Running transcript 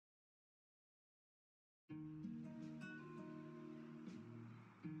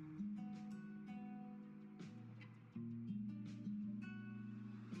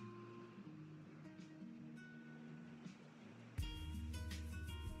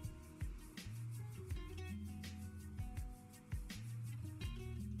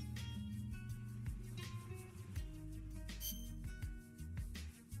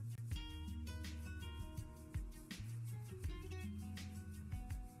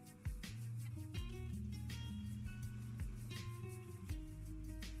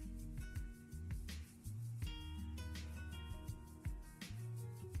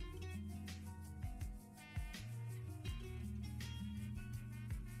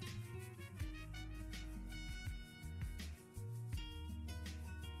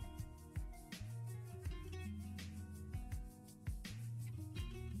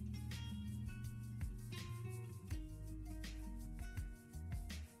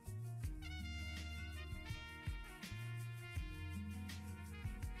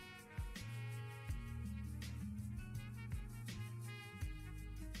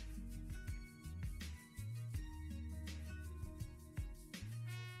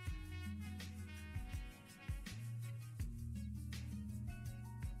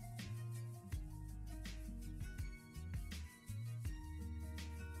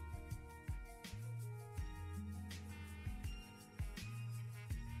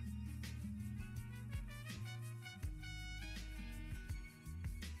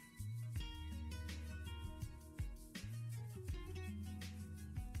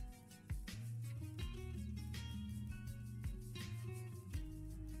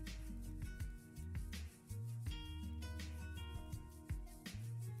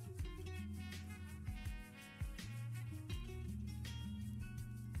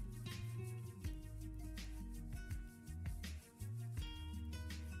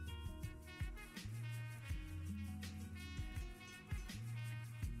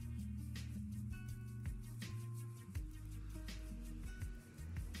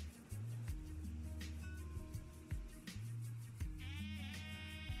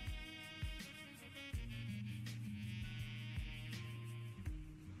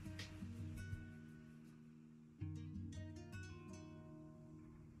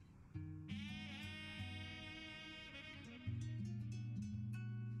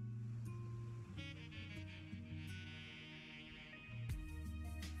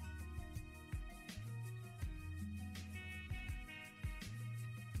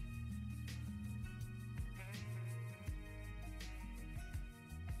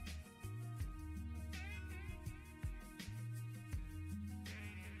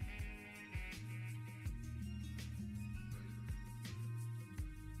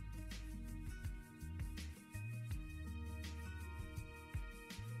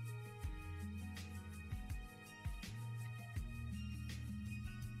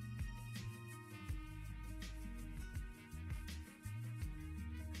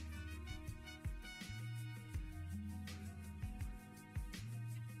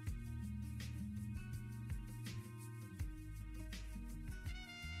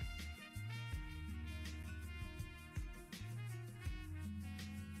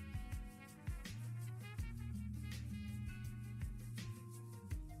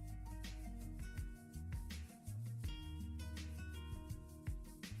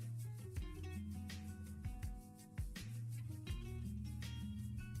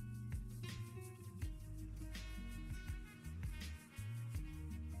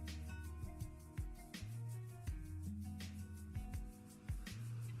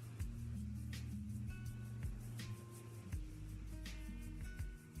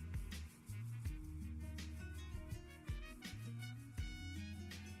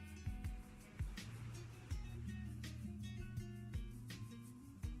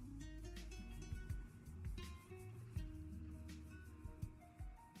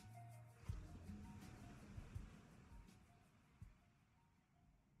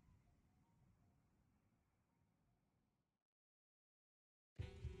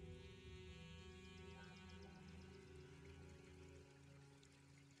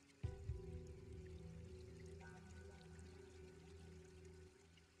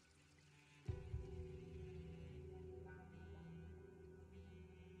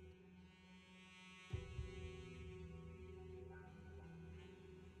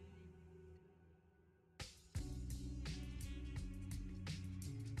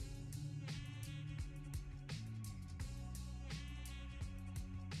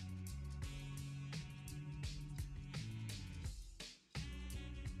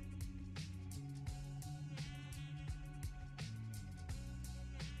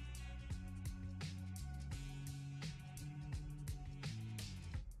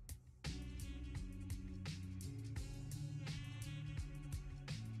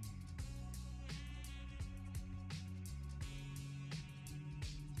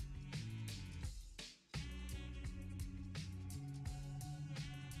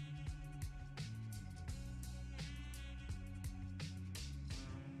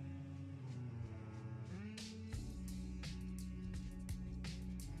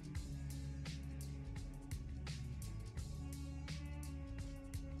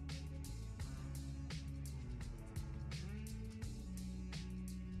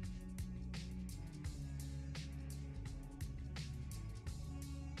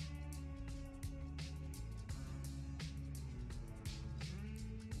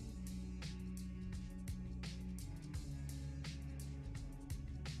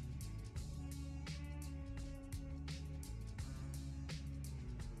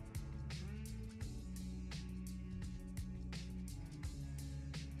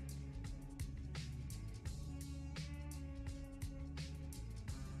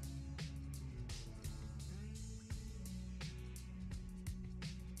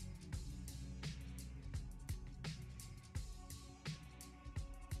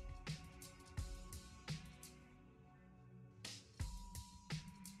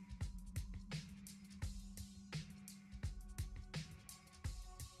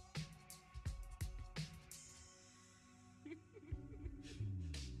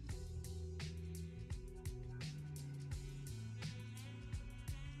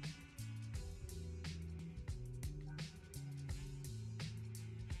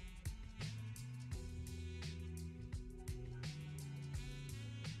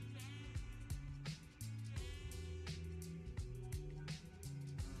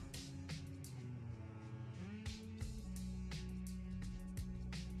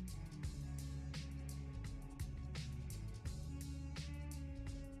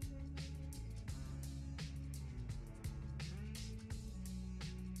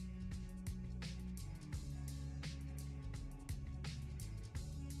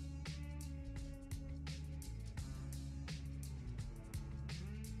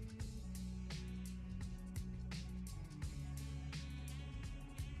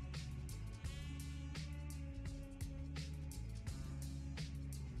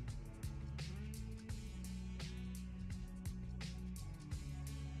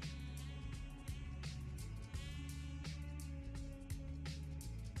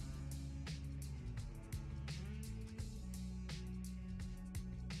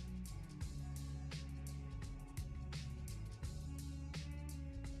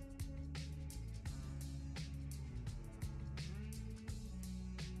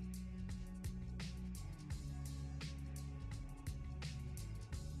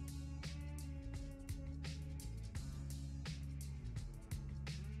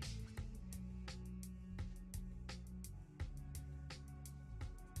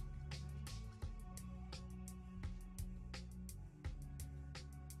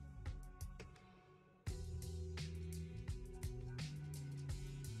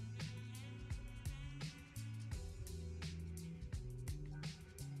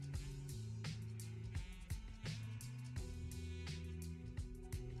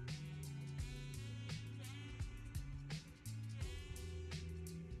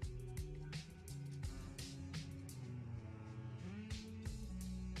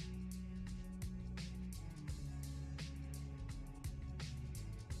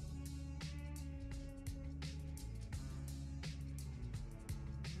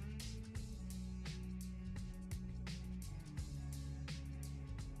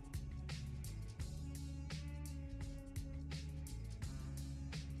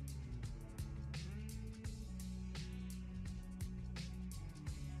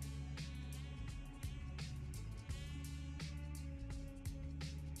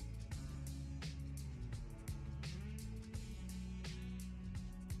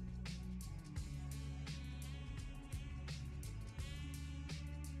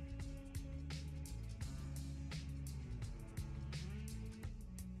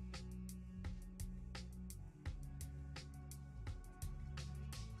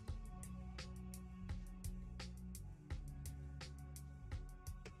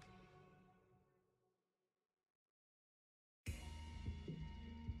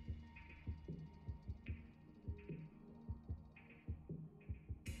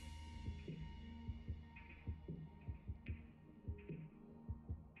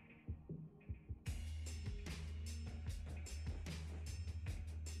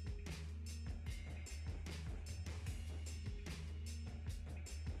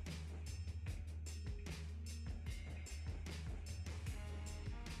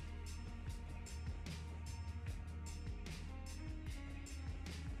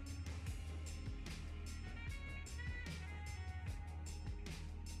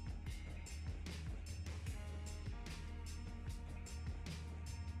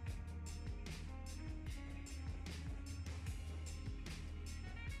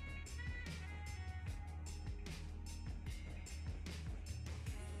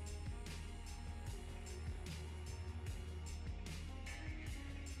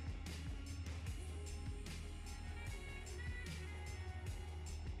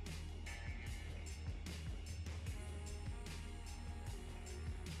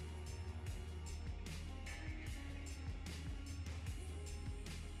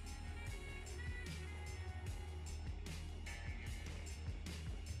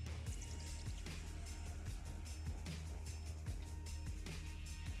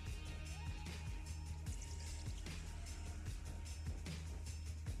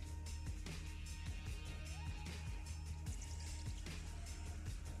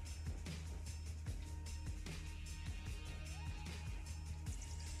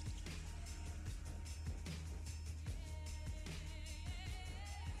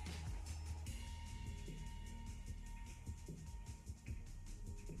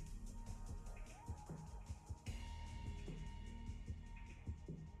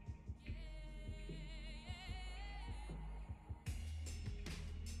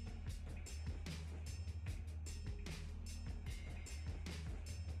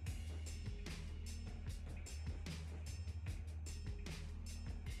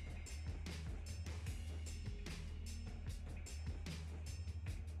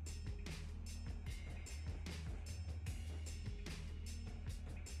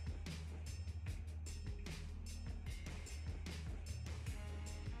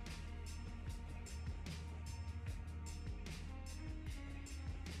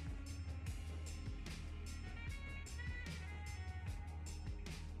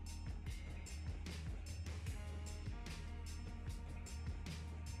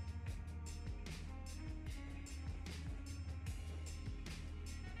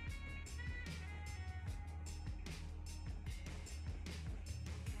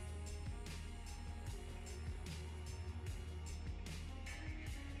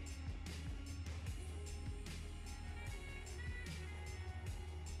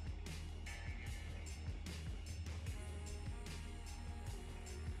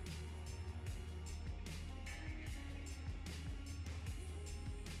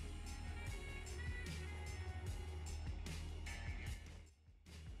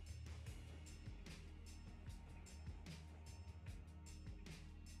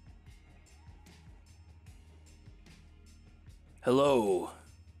Hello.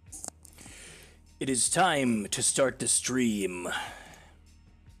 It is time to start the stream.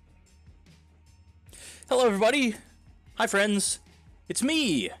 Hello, everybody. Hi, friends. It's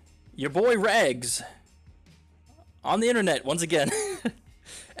me, your boy Rags, on the internet once again.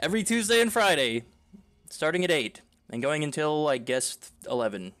 Every Tuesday and Friday, starting at 8 and going until, I guess,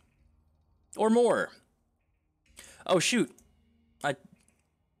 11 or more. Oh, shoot. I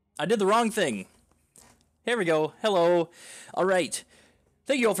did the wrong thing. Here we go. Hello. All right.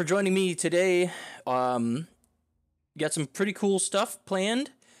 Thank you all for joining me today. Got some pretty cool stuff planned.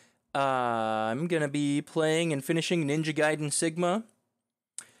 I'm going to be playing and finishing Ninja Gaiden Sigma.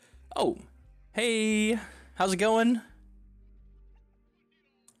 Oh, hey. How's it going?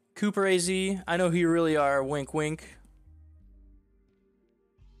 Cooper AZ, I know who you really are. Wink, wink.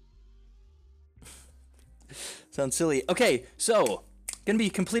 Sounds silly. Okay, so gonna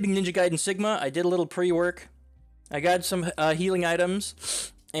be completing Ninja Gaiden Sigma. I did a little pre-work. I got some healing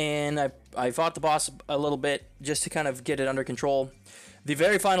items, and I fought the boss a little bit just to kind of get it under control. The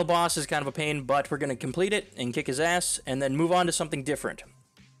very final boss is kind of a pain, but we're gonna complete it and kick his ass, and then move on to something different.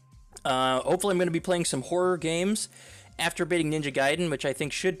 Hopefully I'm gonna be playing some horror games after beating Ninja Gaiden, which I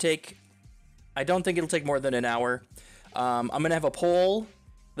think should take... I don't think it'll take more than an hour. I'm gonna have a poll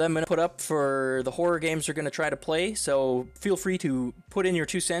that I'm going to put up for the horror games we're going to try to play, so feel free to put in your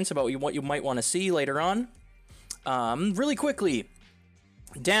 2 cents about what you might want to see later on. Really quickly,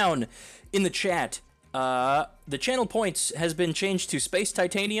 down in the chat, the channel points has been changed to Space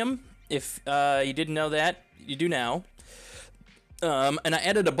Titanium. If you didn't know that, you do now. And I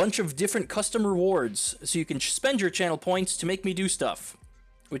added a bunch of different custom rewards, so you can spend your channel points to make me do stuff,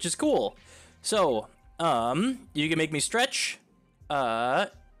 which is cool. So, you can make me stretch,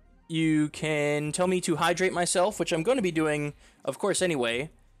 you can tell me to hydrate myself, which I'm going to be doing, of course, anyway.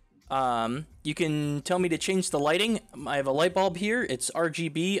 You can tell me to change the lighting. I have a light bulb here. It's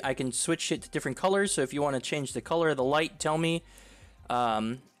RGB. I can switch it to different colors, so if you want to change the color of the light, tell me.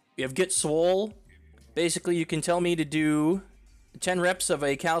 You have Get Swole. Basically, you can tell me to do 10 reps of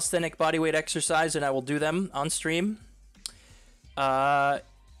a calisthenic bodyweight exercise, and I will do them on stream. I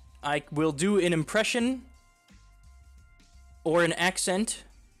will do an impression or an accent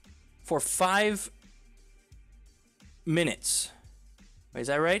for 5 minutes. Wait, is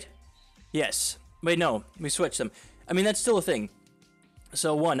that right? Yes. Wait, no. We switched them. I mean, that's still a thing.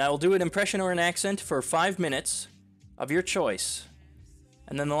 So, 1, I will do an impression or an accent for 5 minutes of your choice.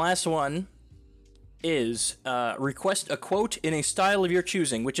 And then the last one is request a quote in a style of your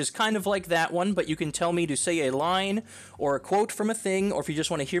choosing, which is kind of like that one, but you can tell me to say a line or a quote from a thing, or if you just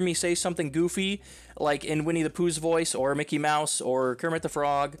want to hear me say something goofy, like in Winnie the Pooh's voice, or Mickey Mouse, or Kermit the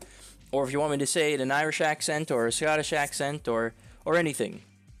Frog, or if you want me to say it in an Irish accent, or a Scottish accent, or anything.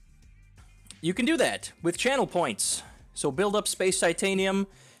 You can do that with channel points. So build up Space Titanium,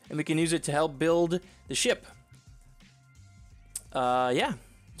 and we can use it to help build the ship. Yeah.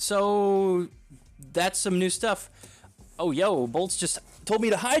 So that's some new stuff. Oh, yo, Bolts just told me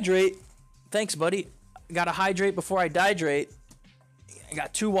to hydrate. Thanks, buddy. Gotta hydrate before I dihydrate. I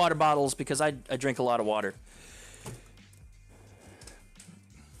got 2 water bottles because I drink a lot of water.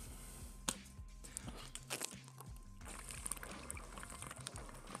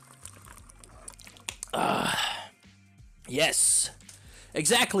 Yes.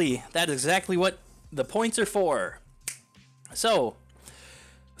 Exactly. That is exactly what the points are for. So,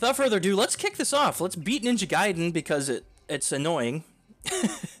 without further ado, let's kick this off. Let's beat Ninja Gaiden because it's annoying.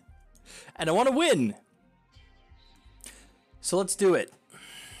 And I want to win. So let's do it.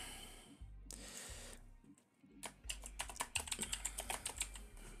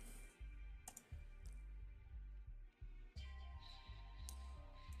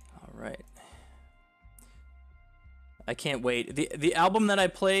 All right. I can't wait. The album that I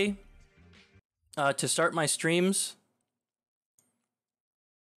play to start my streams,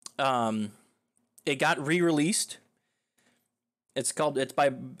 it got re-released. It's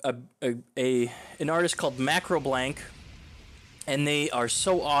by an artist called Macroblank, and they are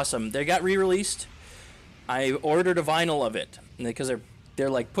so awesome. They got re-released. I ordered a vinyl of it because they're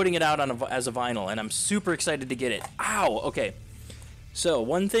like putting it out as a vinyl, and I'm super excited to get it. Ow. Okay. So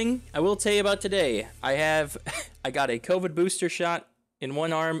one thing I will tell you about today, I got a COVID booster shot in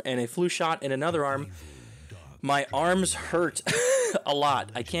one arm and a flu shot in another arm. My arms hurt a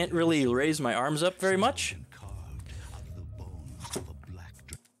lot. I can't really raise my arms up very much.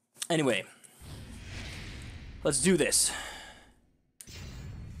 Anyway, let's do this.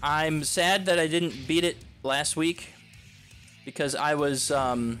 I'm sad that I didn't beat it last week because I was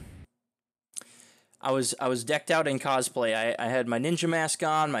decked out in cosplay. I had my ninja mask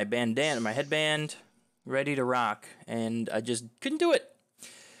on, my bandana, my headband, ready to rock, and I just couldn't do it.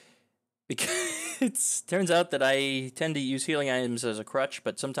 Because it turns out that I tend to use healing items as a crutch,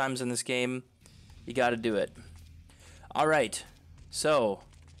 but sometimes in this game, you gotta do it. Alright, so,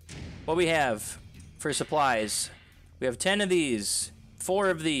 what we have for supplies, we have 10 of these, 4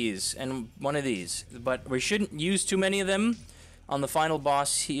 of these, and 1 of these. But we shouldn't use too many of them on the final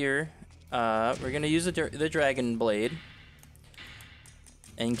boss here. We're gonna use the dragon blade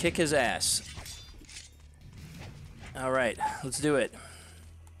and kick his ass. Alright, let's do it.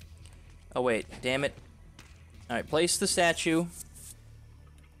 Oh wait, damn it. Alright, place the statue.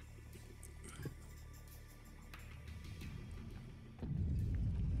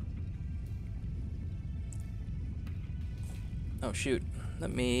 Oh shoot,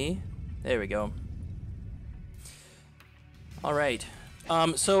 let me... There we go. Alright,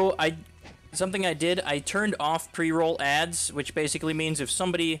 so something I did, I turned off pre-roll ads, which basically means if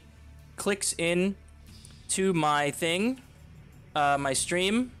somebody clicks in to my thing, my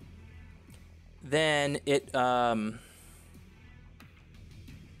stream, then it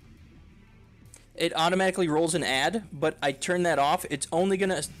automatically rolls an ad, but I turn that off. It's only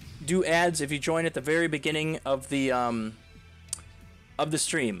gonna do ads if you join at the very beginning of the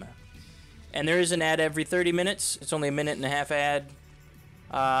stream. And there is an ad every 30 minutes. It's only a minute and a half ad.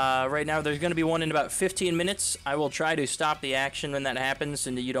 Right now there's gonna be one in about 15 minutes. I will try to stop the action when that happens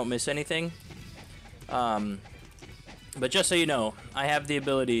and you don't miss anything. But just so you know, I have the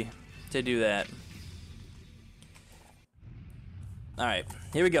ability to do that. Alright,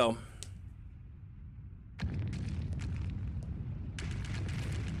 here we go.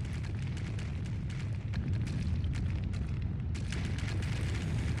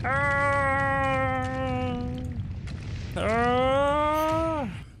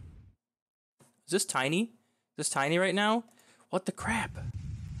 Is this tiny? Is this tiny right now? What the crap?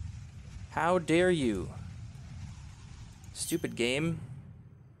 How dare you? Stupid game.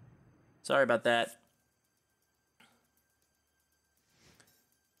 Sorry about that.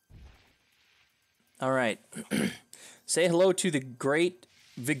 Alright. Say hello to the great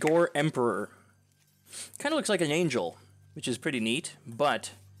Vigor Emperor. Kind of looks like an angel, which is pretty neat,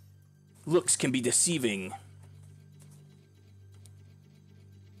 but looks can be deceiving.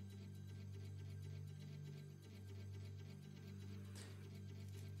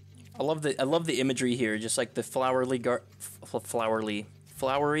 I love the imagery here, just like the flowery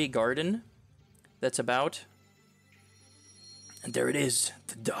garden that's about. And there it is,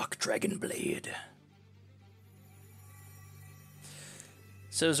 the Dark Dragon Blade.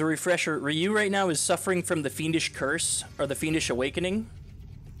 So as a refresher, Ryu right now is suffering from the Fiendish Curse, or the Fiendish Awakening.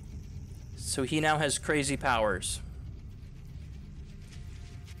 So he now has crazy powers.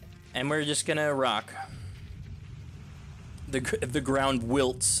 And we're just gonna rock. The ground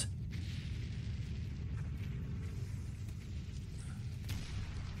wilts.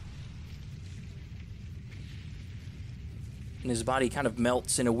 And his body kind of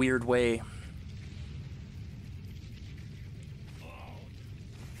melts in a weird way.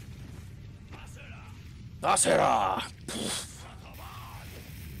 Asera!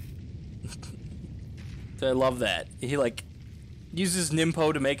 So I love that. He like uses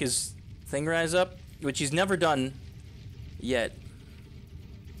Nimpo to make his thing rise up, which he's never done yet.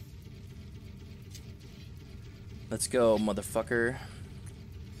 Let's go, motherfucker.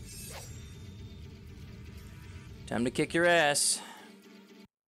 Time to kick your ass.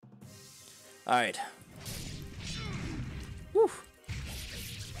 Alright. Woo.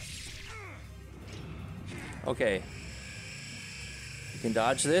 Okay. You can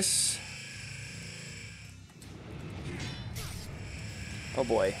dodge this. Oh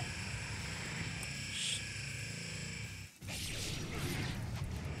boy.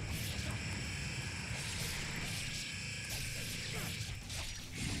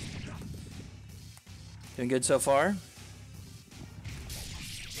 Doing good so far.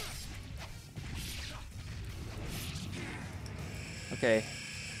 Okay.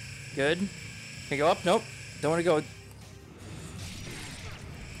 Good. Can I go up? Nope. Don't want to go.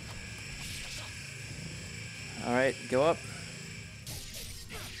 Alright, go up.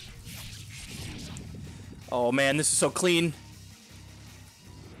 Oh man, this is so clean.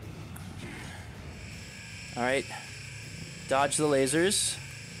 Alright. Dodge the lasers.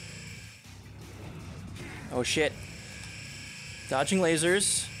 Oh shit. Dodging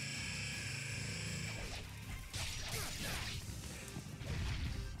lasers.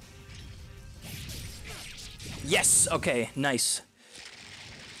 Yes! Okay, nice.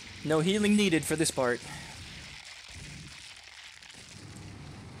 No healing needed for this part.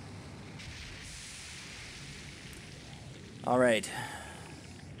 Alright.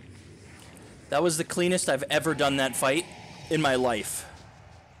 That was the cleanest I've ever done that fight in my life.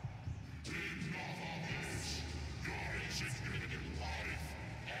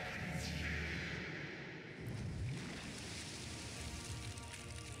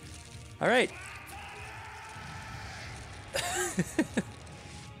 All right.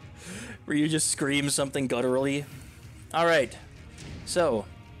 Ryu just screams something gutturally. All right. So,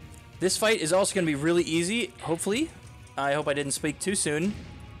 this fight is also going to be really easy, hopefully. I hope I didn't speak too soon.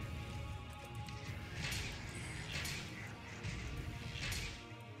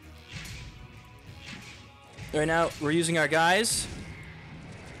 Right now, we're using our guys.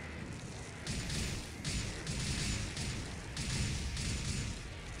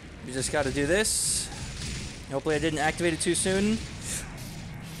 We just got to do this. Hopefully I didn't activate it too soon.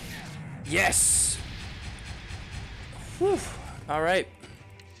 Yes! Whew. All right.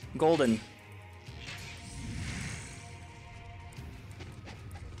 Golden.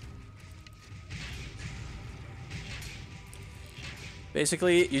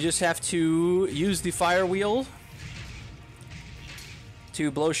 Basically, you just have to use the fire wheel to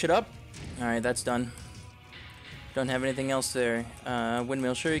blow shit up. All right, that's done. Don't have anything else there.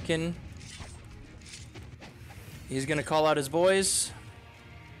 Windmill shuriken. He's gonna call out his boys.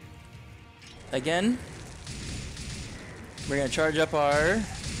 Again. We're gonna charge up our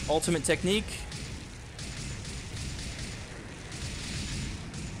ultimate technique.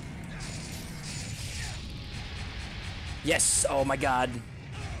 Yes! Oh my god.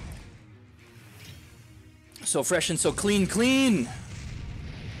 So fresh and so clean, clean!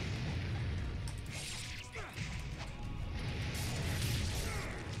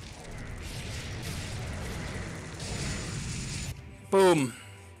 Boom.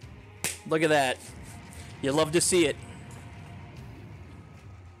 Look at that. You love to see it.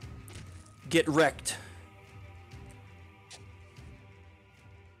 Get wrecked.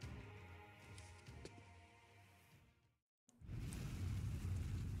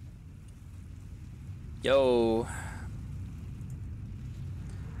 Yo.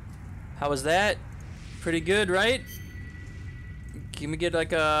 How was that? Pretty good, right? Can we get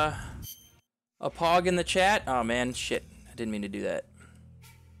like a pog in the chat? Oh man, shit. I didn't mean to do that.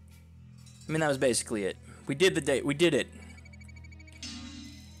 I mean, that was basically it. We did the day. We did it.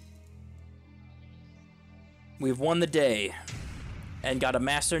 We've won the day. And got a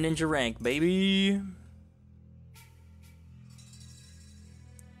Master Ninja rank, baby.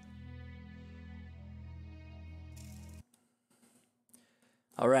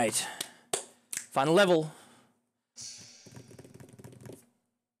 Alright. Final level.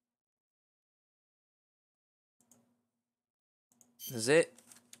 This is it.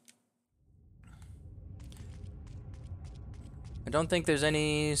 I don't think there's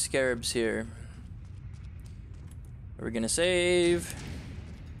any scarabs here. We're gonna save.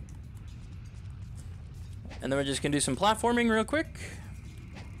 And then we're just gonna do some platforming real quick.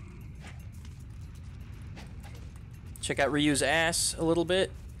 Check out Ryu's ass a little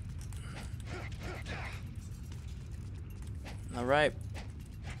bit. Alright.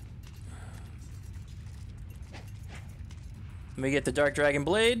 Let me get the Dark Dragon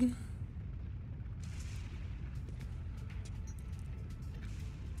Blade.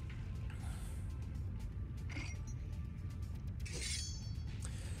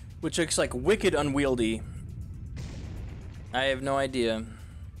 Which looks like wicked unwieldy. I have no idea.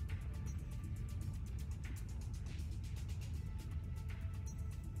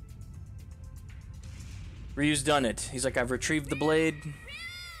 Ryu's done it. He's like, I've retrieved the blade.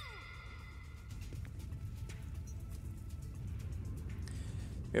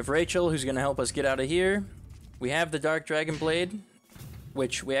 We have Rachel, who's going to help us get out of here. We have the Dark Dragon Blade,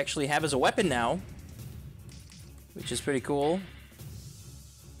 which we actually have as a weapon now, which is pretty cool.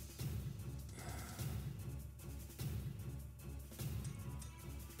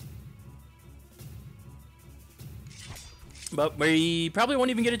 But we probably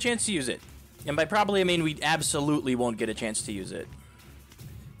won't even get a chance to use it. And by probably, I mean we absolutely won't get a chance to use it.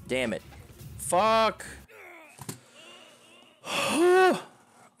 Damn it. Fuck. Why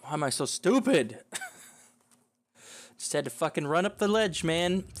am I so stupid? Just had to fucking run up the ledge,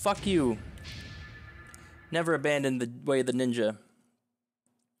 man. Fuck you. Never abandon the way of the ninja.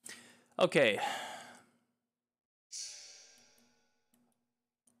 Okay.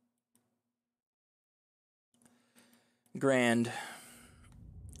 Grand.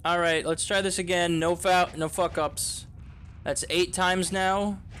 Alright, let's try this again. No fuck ups. That's 8 times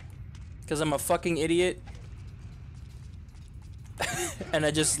now. Because I'm a fucking idiot. And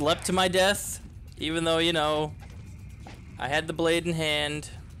I just leapt to my death. Even though, you know, I had the blade in hand.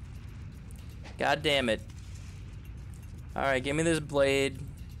 God damn it. Alright, give me this blade.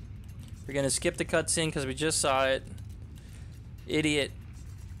 We're gonna skip the cutscene because we just saw it. Idiot.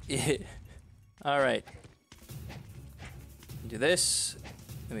 Alright. Do this.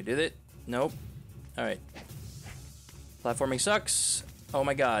 Let me do that. Nope. Alright. Platforming sucks. Oh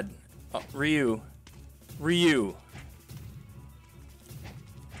my god. Oh, Ryu. Ryu.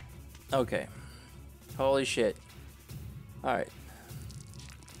 Okay. Holy shit. Alright.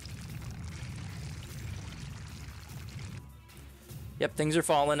 Yep, things are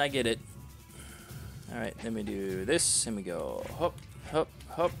falling. I get it. Alright, let me do this. Let me go. Hop, hop,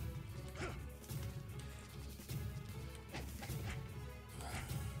 hop.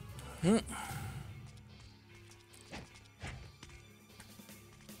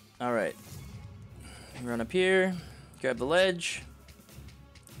 Alright. Run up here. Grab the ledge.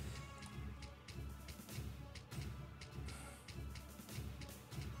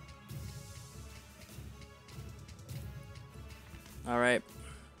 Alright.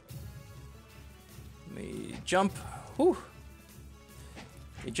 Let me jump. Whew.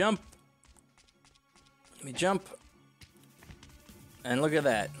 Let me jump. Let me jump. And look at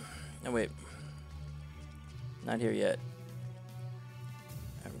that. Oh, wait. Not here yet.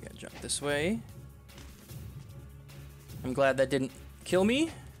 Alright, we gotta jump this way. I'm glad that didn't kill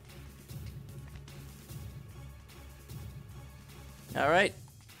me. Alright.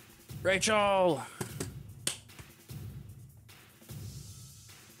 Rachel!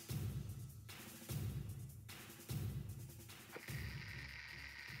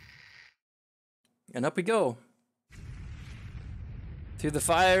 And up we go. Through the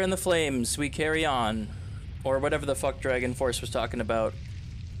fire and the flames, we carry on. Or whatever the fuck Dragon Force was talking about.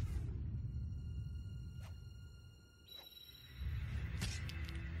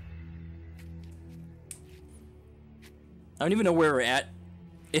 I don't even know where we're at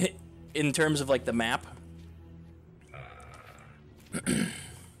in terms of like the map. I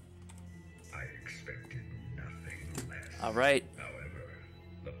expected nothing less. All right. However,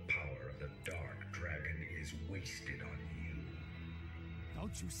 the power of the Dark Dragon is wasted on you.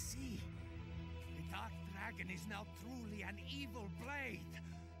 Don't you see? The Dark Dragon is now truly an evil blade.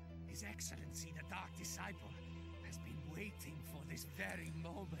 His Excellency, the Dark Disciple, has been waiting for this very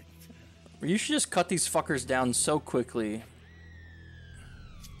moment. You should just cut these fuckers down so quickly.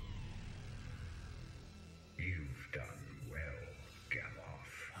 You've done well,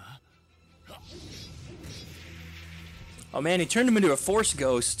 Gamoth. Oh man, he turned him into a Force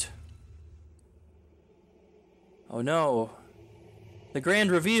ghost. Oh no. The grand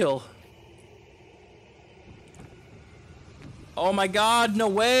reveal. Oh my god, no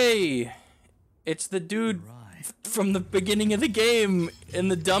way! It's the dude from the beginning of the game in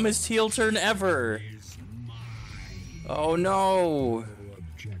the dumbest heel turn ever. Oh no.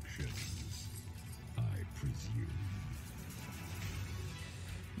 Objections, I presume.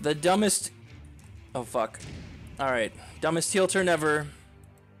 The dumbest... Oh fuck. Alright, dumbest heel turn ever.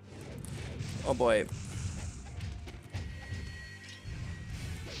 Oh boy.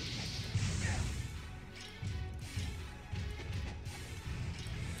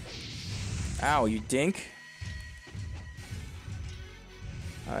 Ow, you dink.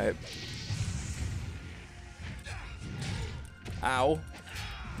 Alright. Ow.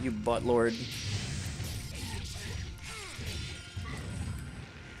 You butt lord.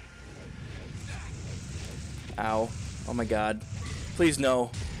 Ow. Oh my god. Please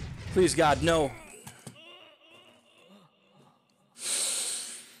no. Please God, no.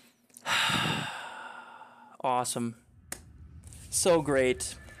 Awesome. So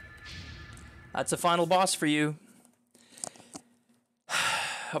great. That's a final boss for you.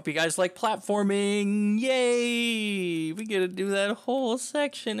 Hope you guys like platforming. Yay! We get to do that whole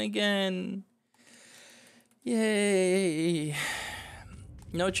section again. Yay!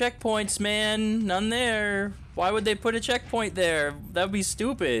 No checkpoints, man. None there. Why would they put a checkpoint there? That would be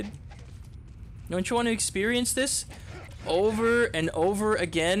stupid. Don't you want to experience this over and over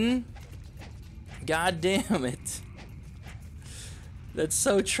again? God damn it. That's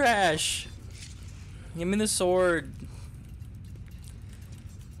so trash. Give me the sword.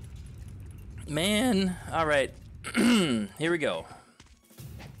 Man. Alright. Here we go.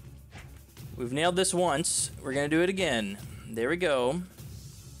 We've nailed this once. We're gonna do it again. There we go.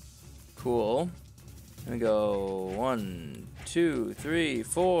 Cool. Here we go. 1, 2, 3,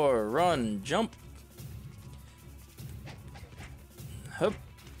 4. Run. Jump. Hup.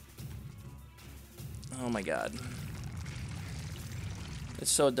 Oh my god.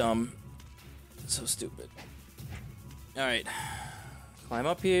 It's so dumb. It's so stupid. Alright. Climb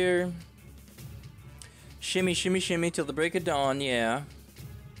up here. Shimmy, shimmy, shimmy till the break of dawn, yeah.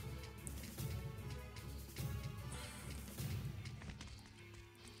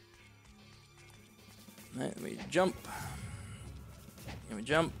 jump. And we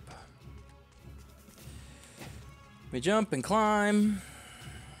jump. We jump and climb.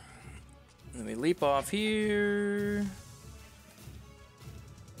 Then we leap off here.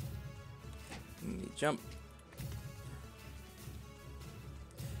 And we jump.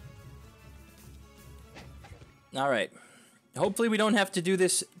 Alright. Hopefully we don't have to do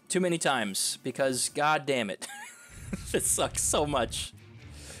this too many times, because god damn it. This sucks so much.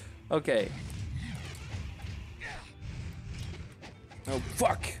 Okay. Oh,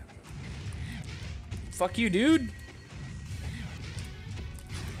 fuck. Fuck you, dude.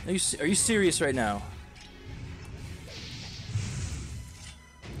 Are you serious right now?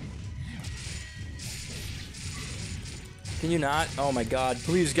 Can you not? Oh my god.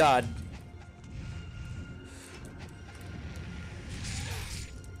 Please, God.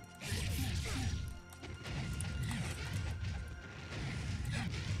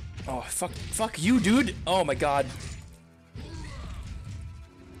 Oh, fuck you, dude. Oh my god.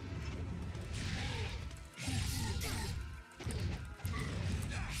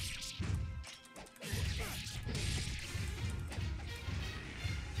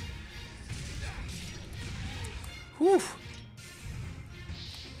 Whew.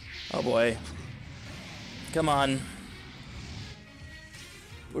 Oh boy. Come on.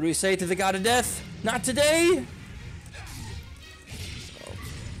 What do we say to the god of death? Not today!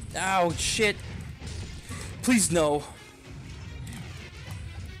 Ow, shit. Please, no.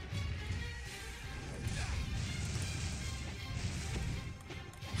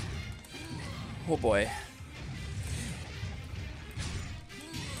 Oh boy.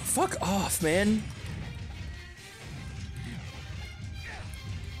 Fuck off, man.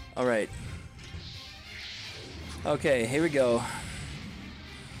 Alright. Okay, here we go.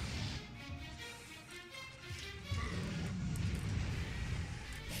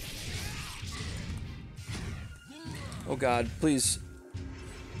 Oh god, please.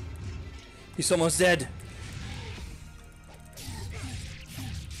 He's almost dead.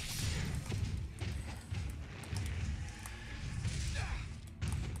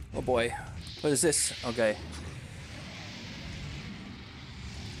 Oh boy. What is this? Okay.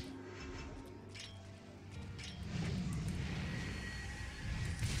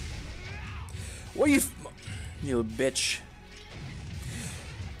 What are you little bitch.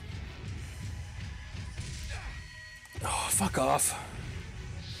 Oh, fuck off.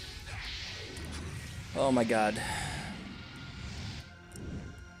 Oh my god.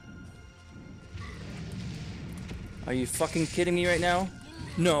 Are you fucking kidding me right now?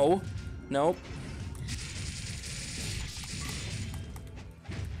 No. Nope.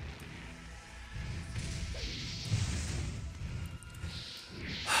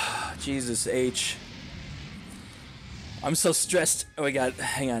 Jesus H. I'm so stressed. Oh,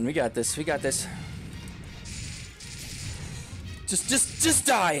 hang on, we got this. We got this. Just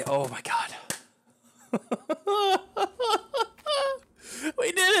die. Oh my god.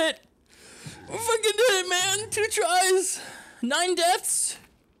 We did it. We fucking did it, man. 2 tries. 9 deaths.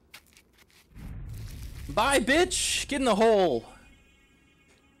 Bye, bitch. Get in the hole.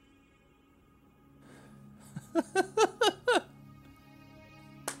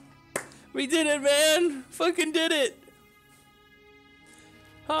 We did it, man. Fucking did it.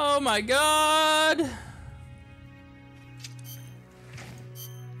 Oh my god.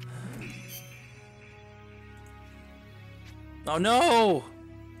 Oh no.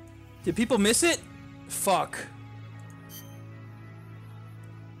 Did people miss it? Fuck.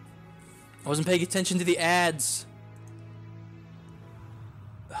 I wasn't paying attention to the ads.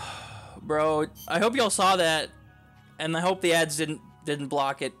 Bro, I hope y'all saw that. And I hope the ads didn't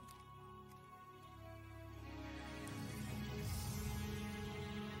block it.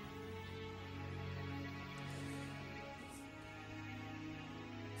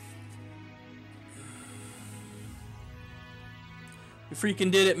 You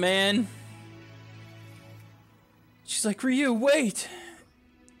freaking did it, man. She's like, Ryu, wait.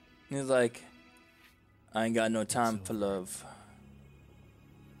 And he's like, I ain't got no time for love.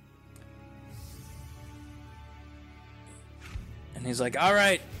 And he's like, all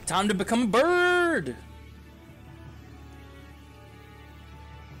right, time to become a bird.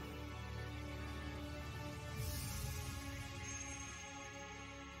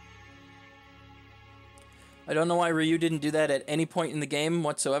 I don't know why Ryu didn't do that at any point in the game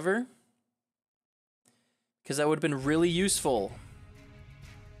whatsoever. Because that would have been really useful.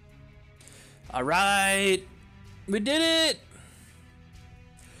 Alright. We did it!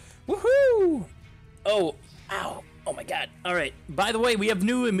 Woohoo! Oh, ow. Oh my god. Alright. By the way, we have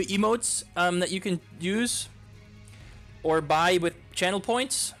new emotes that you can use. Or buy with channel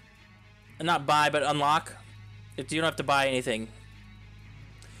points. Not buy, but unlock. You don't have to buy anything.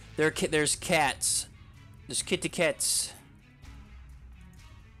 There's cats. There's kitty cats.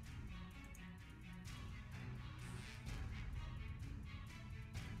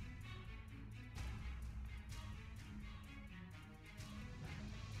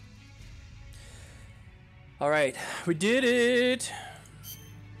 All right, we did it.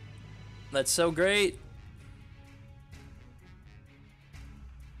 That's so great.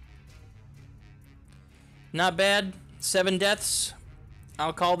 Not bad. 7 deaths.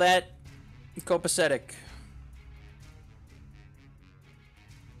 I'll call that copacetic.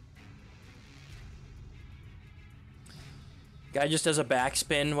 Guy just does a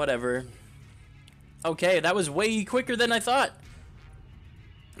backspin, whatever. Okay, that was way quicker than I thought.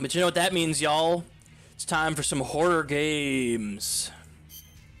 But you know what that means, y'all? It's time for some horror games.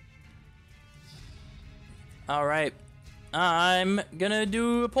 Alright. I'm gonna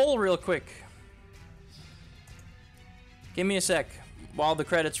do a poll real quick. Give me a sec while the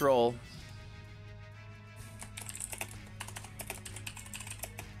credits roll.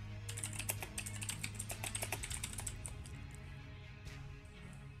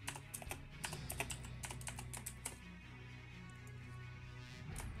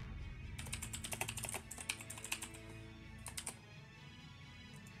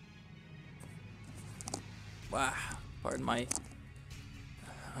 Wow, pardon my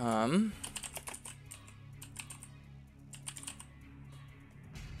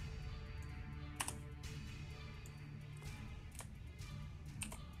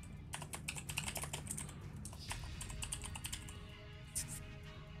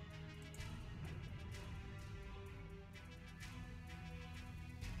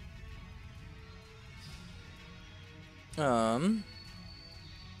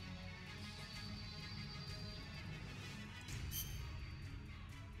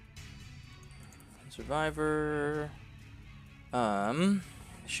Survivor.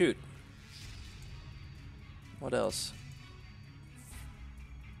 Shoot. What else?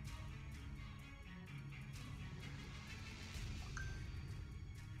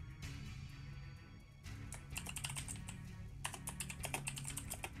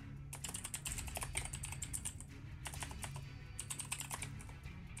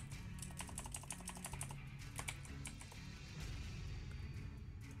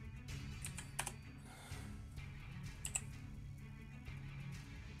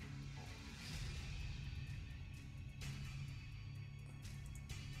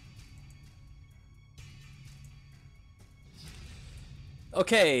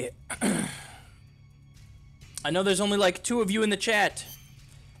 Okay. I know there's only like 2 of you in the chat,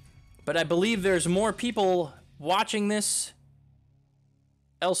 but I believe there's more people watching this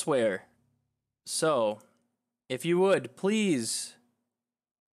elsewhere. So, if you would, please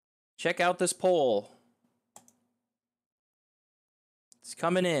check out this poll. It's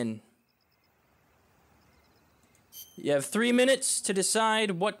coming in. You have 3 minutes to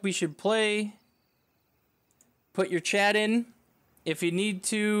decide what we should play. Put your chat in. If you need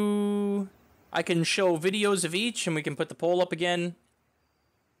to, I can show videos of each and we can put the poll up again.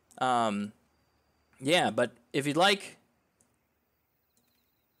 Yeah, but if you'd like,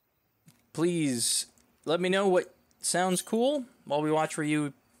 please let me know what sounds cool while we watch where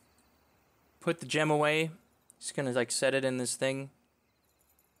you put the gem away. Just gonna like set it in this thing.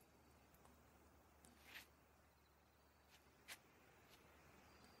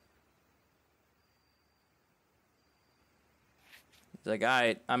 He's like,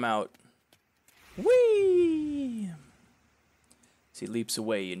 alright, I'm out. Whee! As he leaps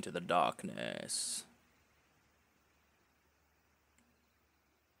away into the darkness.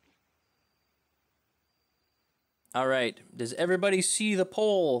 Alright, does everybody see the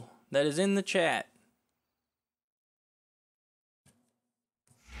poll that is in the chat?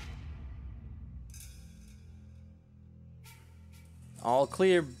 All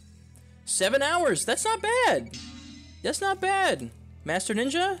clear. 7 hours, that's not bad. That's not bad. Master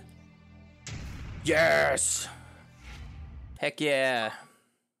Ninja? Yes! Heck yeah.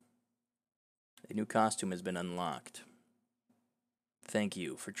 A new costume has been unlocked. Thank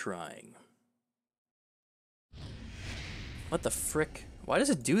you for trying. What the frick? Why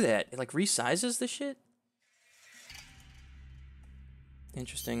does it do that? It like resizes the shit?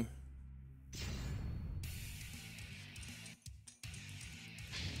 Interesting.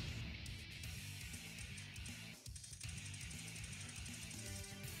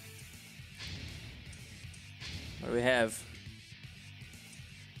 What do we have?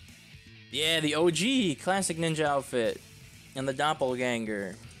 Yeah, the OG classic ninja outfit and the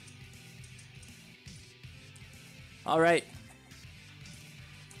doppelganger. All right.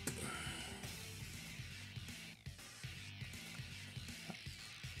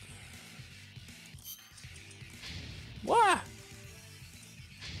 Wah!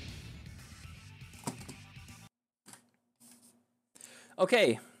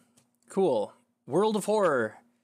 Okay, cool. World of Horror.